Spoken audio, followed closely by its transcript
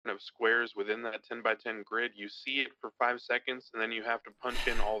of squares within that 10 by 10 grid. You see it for 5 seconds, and then you have to punch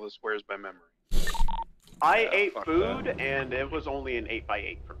in all the squares by memory. I ate food, and it was only an 8 by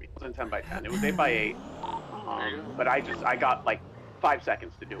 8 for me. It wasn't 10 by 10. It was 8 by 8. But I got like 5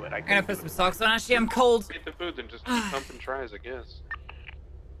 seconds to do it. I'm gonna put some socks on. Actually, I'm cold. Eat the food, then just keep pumping tries, I guess.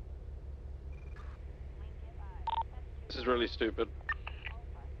 This is really stupid.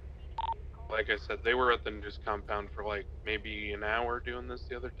 Like I said, they were at the news compound for like maybe an hour doing this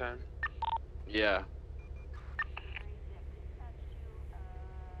the other time. Yeah.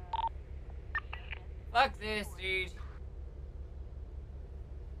 Fuck this, dude.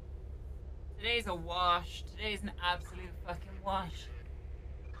 Today's a wash. Today's an absolute fucking wash.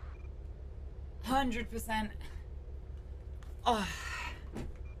 100%. Oh.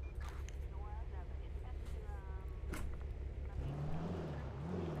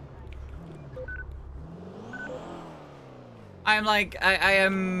 I'm like, I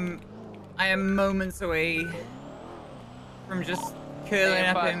am moments away from just curling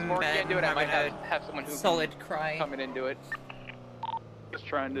up in bed and I might having have someone who solid cry. come in and do it. Just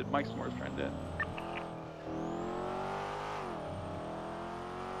trying to, Mike's more trying to.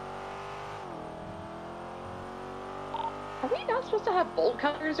 Are we not supposed to have bolt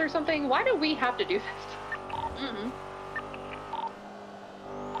cutters or something? Why do we have to do this?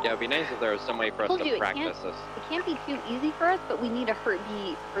 Yeah, it'd be nice if there was some way for us to practice this. It can't be too easy for us, but we need to hurry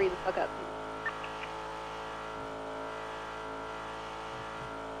the fuck up.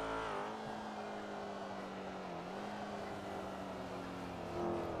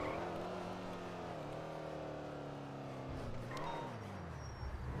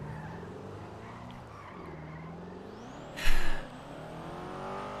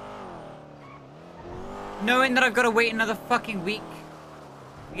 Knowing that I've got to wait another fucking week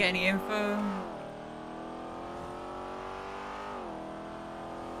to get any info.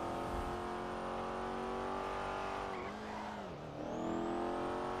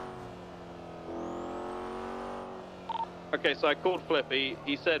 Okay, so I called Flippy.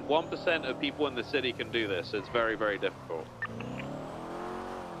 He said 1% of people in the city can do this. It's very, very difficult.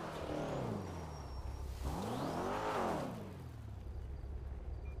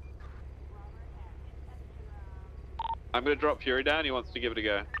 I'm gonna drop Fury down. He wants to give it a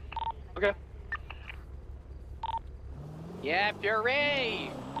go. Okay. Yeah, Fury!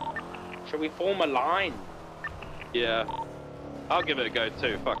 Should we form a line? Yeah. I'll give it a go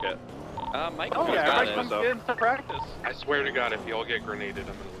too. Fuck it. Mike. Oh yeah, everybody comes in to practice. I swear to God, if y'all get grenaded,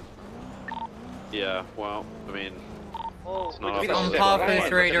 I'm gonna lose. Yeah. Well, I mean, it's not I'm halfway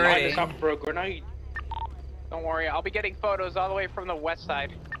through it already. Up for a grenade. Don't worry, I'll be getting photos all the way from the west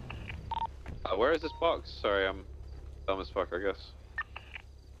side. Where is this box? Sorry, I'm dumb as fuck, I guess.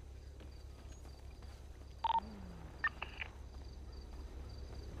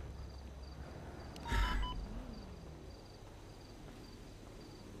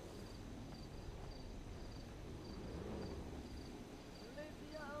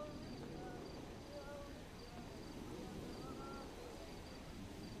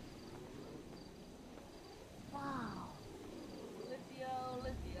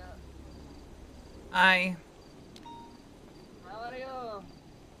 Hi. How are you?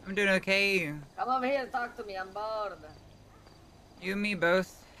 I'm doing okay. Come over here and talk to me. I'm bored. You and me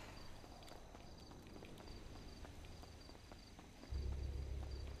both.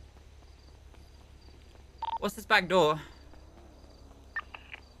 What's this back door?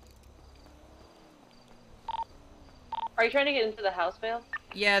 Are you trying to get into the house, Vale?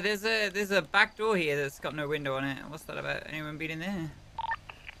 Yeah, there's a back door here that's got no window on it. What's that about? Anyone been in there?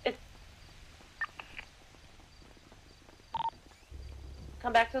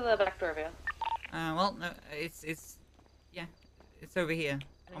 Come back to the back door, Vale. Well, no, it's yeah, it's over here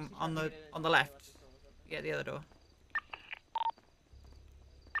on the left. Yeah, the other door.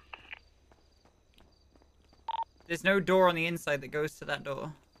 There's no door on the inside that goes to that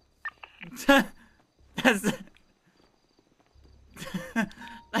door. That's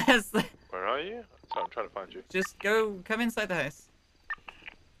the... Where are you? Sorry, I'm trying to find you. Just come inside the house.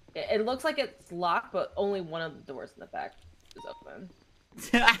 It looks like it's locked, but only one of the doors in the back is open.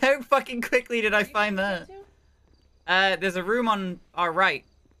 How fucking quickly did I find that? There's a room on our right.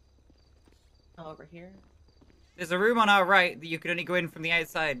 Oh, over here? There's a room on our right that you could only go in from the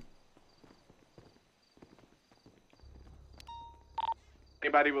outside.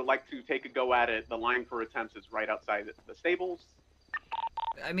 Anybody would like to take a go at it? The line for attempts is right outside the stables.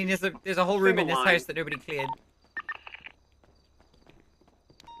 I mean, there's a whole room in this house that nobody cleared.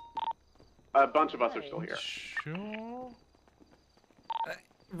 A bunch of us are still here. Sure.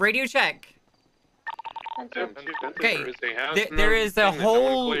 Radio check. Okay, There is a house, there is a thing that no one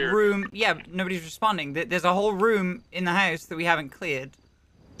whole cleared. room. Yeah, nobody's responding. There's a whole room in the house that we haven't cleared.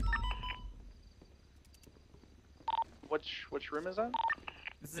 Which room is that?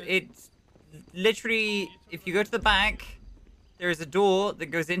 It's literally, if you go to the back, there is a door that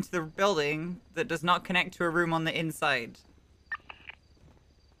goes into the building that does not connect to a room on the inside.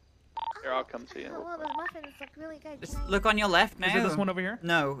 Here, I'll come to you. Oh, well, those muffins look really good. Just look on your left now. Is it this one over here?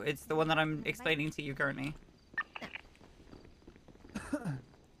 No, it's the one that I'm explaining to you currently.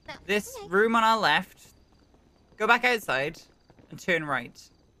 This room on our left, go back outside and turn right.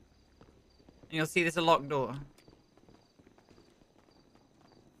 And you'll see there's a locked door.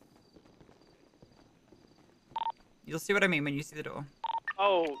 You'll see what I mean when you see the door.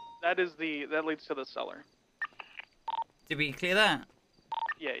 Oh, that leads to the cellar. Did we clear that?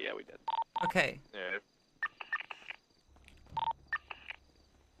 Yeah, we did. Okay. Yeah.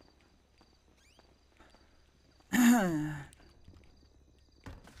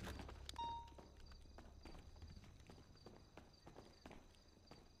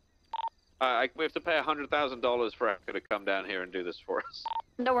 We have to pay $100,000 for Erica to come down here and do this for us.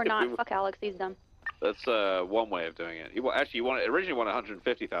 No, we're not. Fuck Alex, he's dumb. That's one way of doing it. Actually, originally wanted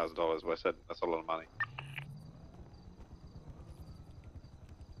 $150,000, but I said that's a lot of money.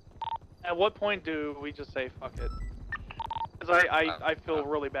 At what point do we just say fuck it? Because I feel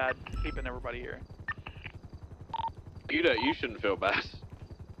really bad keeping everybody here. You shouldn't feel bad.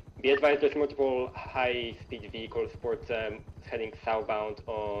 Be advised, there's multiple high-speed vehicle sports heading southbound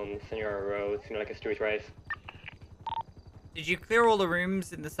on Senora Road, like a street race. Did you clear all the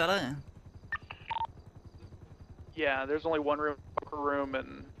rooms in the cellar? Yeah, there's only one room,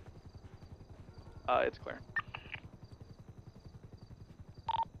 and it's clear.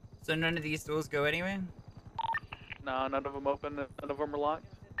 So none of these doors go anywhere? No, none of them open, none of them are locked.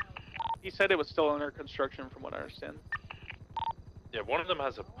 He said it was still under construction from what I understand. Yeah, one of them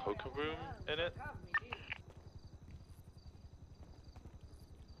has a poker room in it.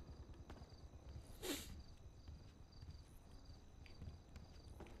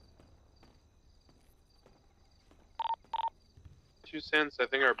 $0.02. I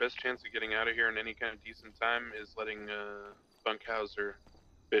think our best chance of getting out of here in any kind of decent time is letting Bunkhauser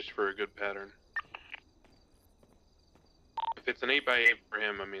fish for a good pattern. If it's an 8x8 for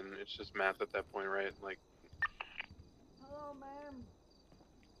him, I mean, it's just math at that point, right? Like. Hello, ma'am.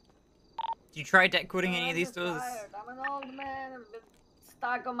 Did you try deck coding any of these doors? I'm an old man. I've been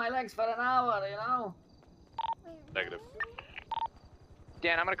stuck on my legs for an hour, you know? Negative.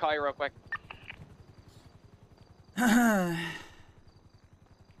 Dan, I'm gonna call you real quick.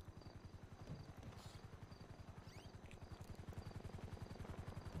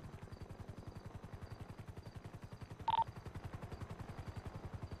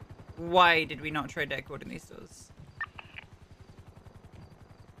 Why did we not try deck coding these doors?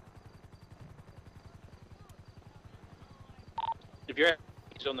 If you're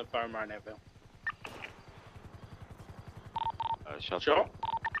he's on the phone right now, Bill. Shot. Shot?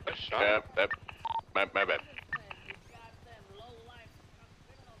 Yep. My bad.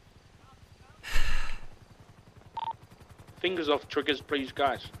 Fingers off triggers, please,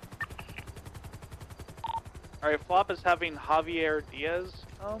 guys. Alright, Flop is having Javier Diaz.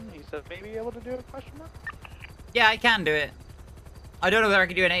 He said maybe able to do a question mark? Yeah, I can do it. I don't know whether I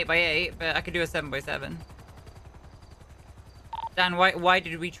can do an 8x8, but I could do a 7x7. Dan, why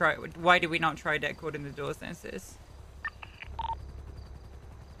did we not try deck coding the doors downstairs?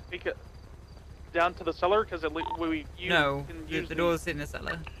 Because down to the cellar, because No, the doors in the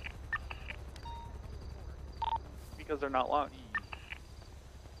cellar. Because they're not locked.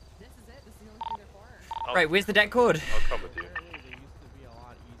 This is it. This is the only thing they're for. Right, where's the deck code? I'll come with you.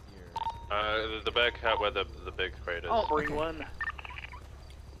 The back hat where the big crate is. Oh, bring one.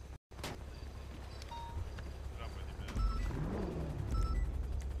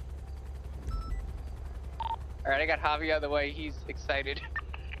 Alright, I got Javi out of the way. He's excited.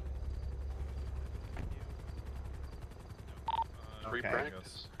 Free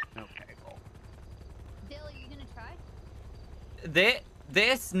practice. Okay, well. Bill, are you gonna try?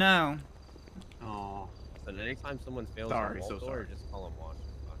 This? No. Oh. But anytime someone fails Sorry, a so door, sorry. just call them watch.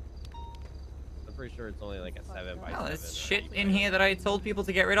 I'm pretty sure it's only like a 7x7. Well, there's shit in here that I told people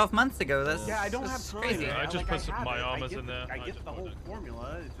to get rid of months ago. That's Yeah, I don't have time. crazy. Man. I just like, put my armors it. in there. I get the whole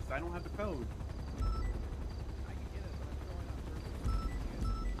formula. It's just I don't have the code.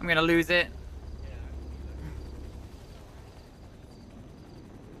 I'm gonna lose it.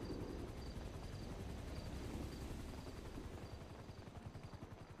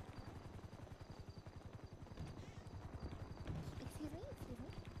 Excuse me.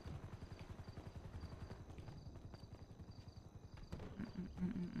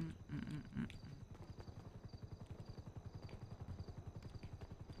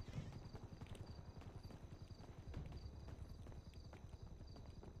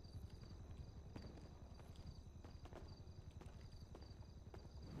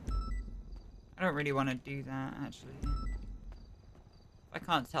 I don't really want to do that, actually. If I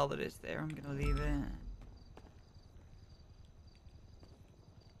can't tell that it's there, I'm gonna leave it.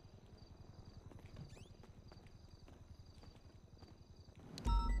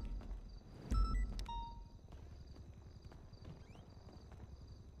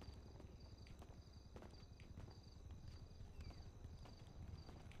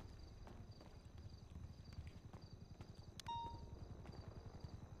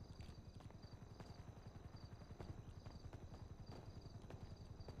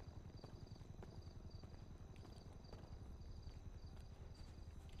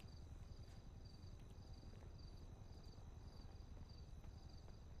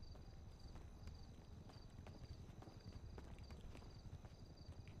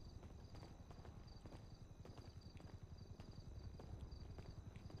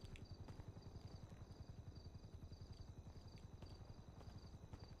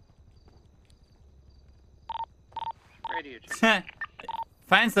 Radio check.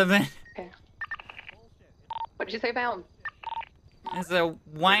 Find something. Okay. What did you say, found? There's a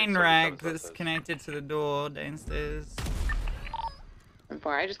wine rack that's connected to the door downstairs.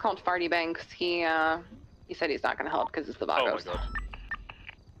 Before I just called Farty Banks. He said he's not gonna help because it's the Vagos. Oh my god.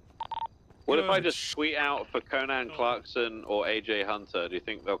 What if I just tweet out for Conan Clarkson or AJ Hunter? Do you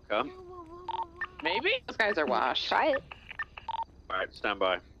think they'll come? Maybe. Those guys are washed. Try it. Alright, stand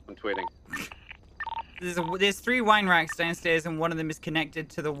by. I'm tweeting. There's 3 wine racks downstairs and one of them is connected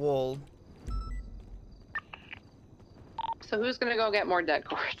to the wall. So who's gonna go get more dead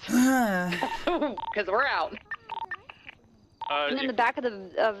cords? Because we're out. And in the back of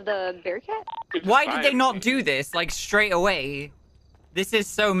the Bearcat? Why did they not do this, like, straight away? This is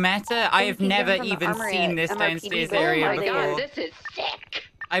so meta. I have never even seen this downstairs area before. Oh my god, this is sick!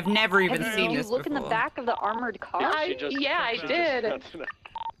 I've never even seen this Did you look in the back of the armored car? Yeah, I did.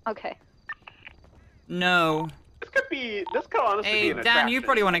 Okay. No. This could honestly be Hey, an Dan, attraction. you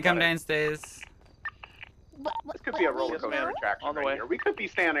probably want to come downstairs. This could be a roller coaster attraction right here. We could be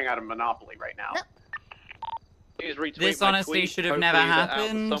standing at a Monopoly right now. Please retweet This my honestly tweet. should have Hopefully never that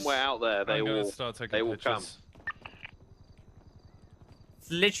happened. somewhere out there, they will come.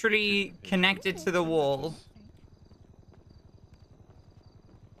 It's literally connected to the wall.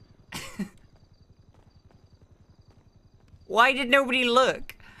 Why did nobody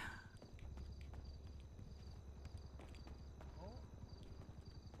look?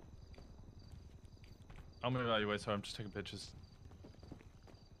 I'm gonna evaluate, so I'm just taking pictures.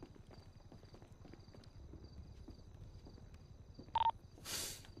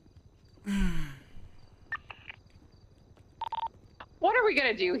 What are we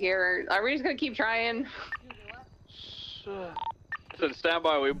gonna do here? Are we just gonna keep trying? Listen, stand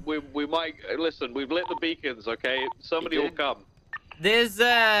by. We might listen. We've lit the beacons. Okay, somebody will come. There's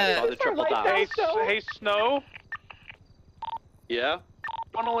the triple down. Hey, Snow. Yeah.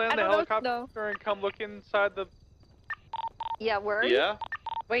 Wanna land the I don't know, helicopter and come look inside the? Yeah, where are you? Yeah.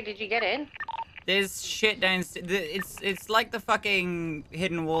 Wait, did you get in? There's shit downstairs. It's like the fucking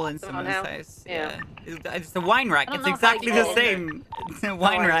hidden wall in someone's house? house. Yeah. It's the wine rack. I don't It's know how exactly you the get in same. It's a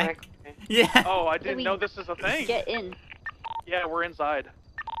wine rack. Yeah. Oh, I Can didn't we know this is a thing. Get in. Yeah, we're inside.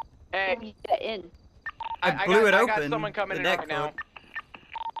 Can we get in? I blew it I open. got someone coming in the right now.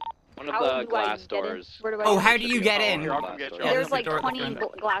 One of How the do glass I get in? doors. Where do I Oh, get how in? do you get in? Here, I'll come get you. Yeah, There's the like door at the 20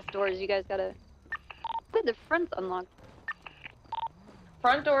 front. glass doors. You guys gotta. Wait, the front's unlocked.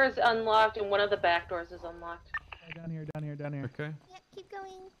 Front door is unlocked and one of the back doors is unlocked. Down here. Yeah, Okay. keep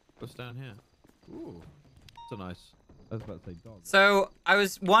going. What's down here? Ooh. It's a nice. I was about to say dog. So I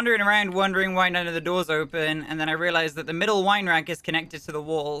was wandering around wondering why none of the doors open, and then I realized that the middle wine rack is connected to the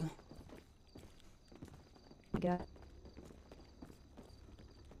wall. Yeah.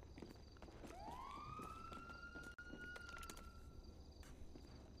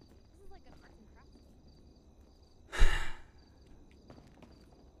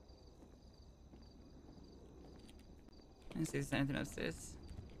 Let's see if there's anything upstairs.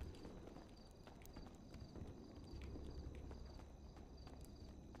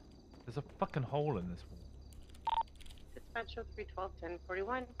 There's a fucking hole in this wall. Dispatch 312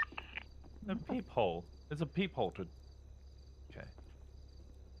 1041. A peephole. There's a peephole to. Okay.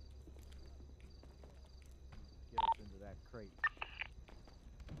 Get us into that crate.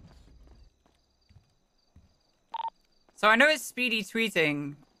 So I know it's Speedy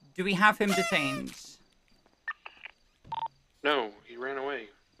tweeting. Do we have him detained? No, he ran away.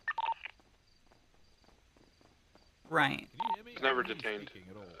 Right. He's never detained.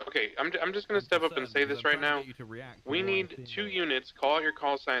 Okay, I'm just gonna step up and say this right now. We need 2 units. Call out your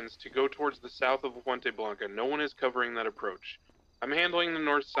call signs to go towards the south of Puente Blanca. No one is covering that approach. I'm handling the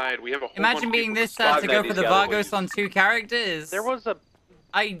north side. We have a whole Imagine bunch being of this people sad to go for the Vargos on 2 characters. There was a.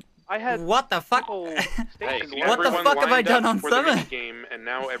 I had. What the fuck? Hey, What the fuck have I done on Summer? Game, and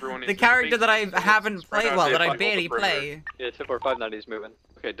now everyone is The character that I haven't played, well, that I barely perimeter. play. Yeah, 24590 is moving.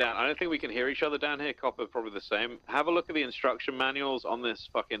 Okay, Dan, I don't think we can hear each other down here. Copper, probably the same. Have a look at the instruction manuals on this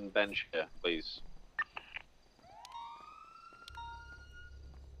fucking bench here, please.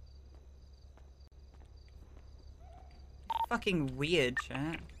 Fucking weird,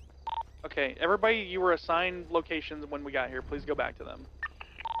 chat. Okay, everybody, you were assigned locations when we got here. Please go back to them.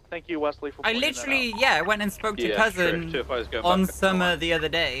 Thank you, Wesley, for I pointing that literally, out. yeah, went and spoke to Yeah, Cousin sure. 205's going on back. Summer the other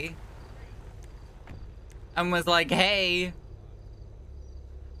day. And was like, hey,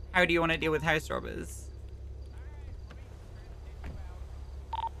 how do you want to deal with house robbers?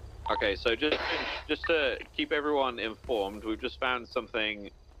 Okay, so just to keep everyone informed, we've just found something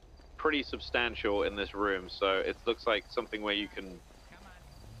pretty substantial in this room. So it looks like something where you can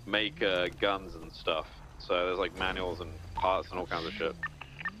make guns and stuff. So there's like manuals and parts and all kinds of shit.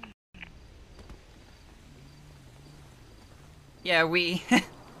 Yeah, we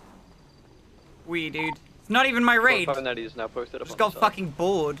dude. It's not even my raid. 590 is now posted up Just on got the side. fucking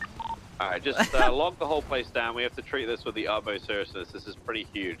bored. Alright, just log the whole place down. We have to treat this with the utmost seriousness. This is pretty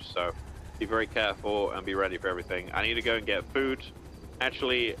huge, so be very careful and be ready for everything. I need to go and get food.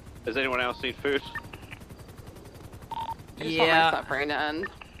 Actually, does anyone else need food? I just want my suffering to end.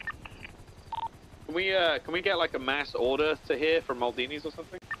 Can we get like a mass order to here from Maldini's or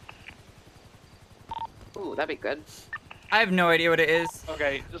something? Ooh, that'd be good. I have no idea what it is.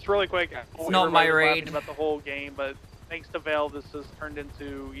 Okay, just really quick. It's not my Everybody was laughing raid. about the whole game, but thanks to Vale, this has turned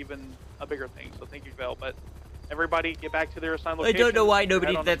into even a bigger thing. So thank you, Vale. But everybody, get back to their assigned I locations. don't know why Head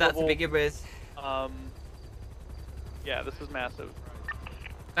nobody on did that to swivel. begin with. Yeah, this is massive.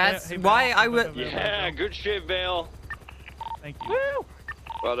 That's why I would. Yeah, good shit, Vale. Thank you. Woo!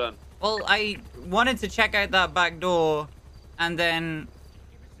 Well done. Well, I wanted to check out that back door, and then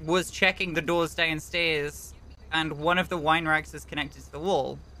was checking the doors downstairs, and one of the wine racks is connected to the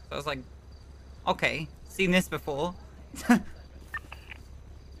wall. So I was like, okay, seen this before.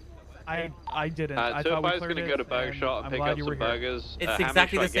 I didn't. I So thought if we I was cleared going to go to it, Burger and Shot and I'm pick glad up you some were here. burgers, It's how many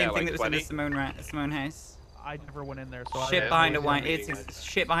exactly should the I same get, thing like that was in the 20? Simone house. I never went in there, so Shit I behind a wine. It's It's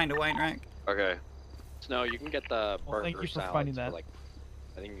shit behind a wine rack. Okay. No, you can get the burger thank you for salads finding that. for like,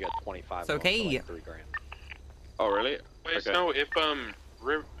 I think you got 25 It's of them okay. for like 3 grand. Oh, really? Wait, Okay. no, if oh,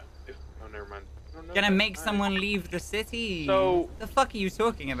 never mind. No, no, Gonna no, make alright. someone leave the city. So- the fuck are you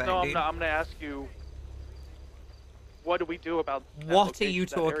talking about, No, dude? I'm gonna ask you. What do we do about that What are location, you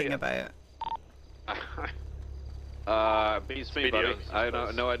that talking area? about? Beats me, Speedy buddy. owns this I have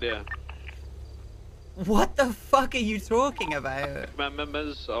place. no idea. What the fuck are you talking about?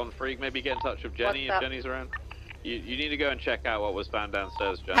 Members on Freak, maybe get in touch with Jenny What's if up? Jenny's around. You need to go and check out what was found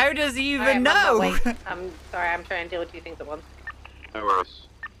downstairs, Jen. How does he Alright, even I'm on my know? way. I'm sorry, I'm trying to deal with 2 things at once. No worries.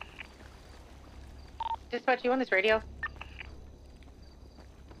 Dispatch, you on this radio?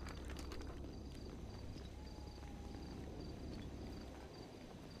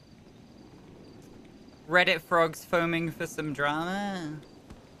 Reddit frogs foaming for some drama.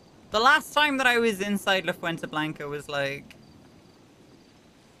 The last time that I was inside La Fuente Blanca was like...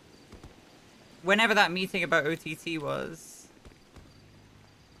 whenever that meeting about OTT was.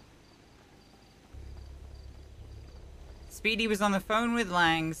 Speedy was on the phone with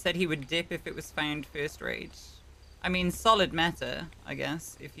Lang, said he would dip if it was found first rate. I mean, solid meta, I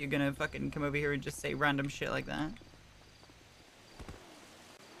guess, if you're gonna fucking come over here and just say random shit like that.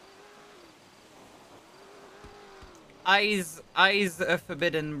 Eyes are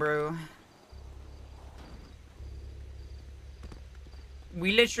forbidden, bro.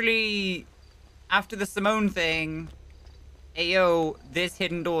 We literally, after the Simone thing, ayo, this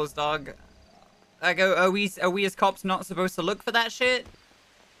hidden doors, dog. I go, are we as cops not supposed to look for that shit?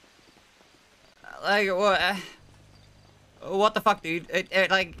 Like, what the fuck, dude?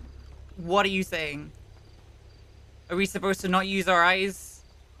 Like, what are you saying? Are we supposed to not use our eyes?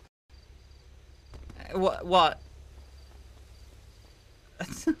 What?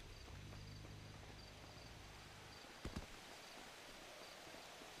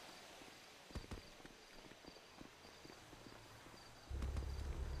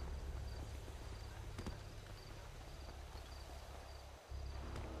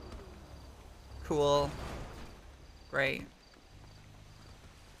 Cool. Great.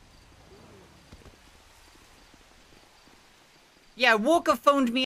 Yeah, Walker phoned me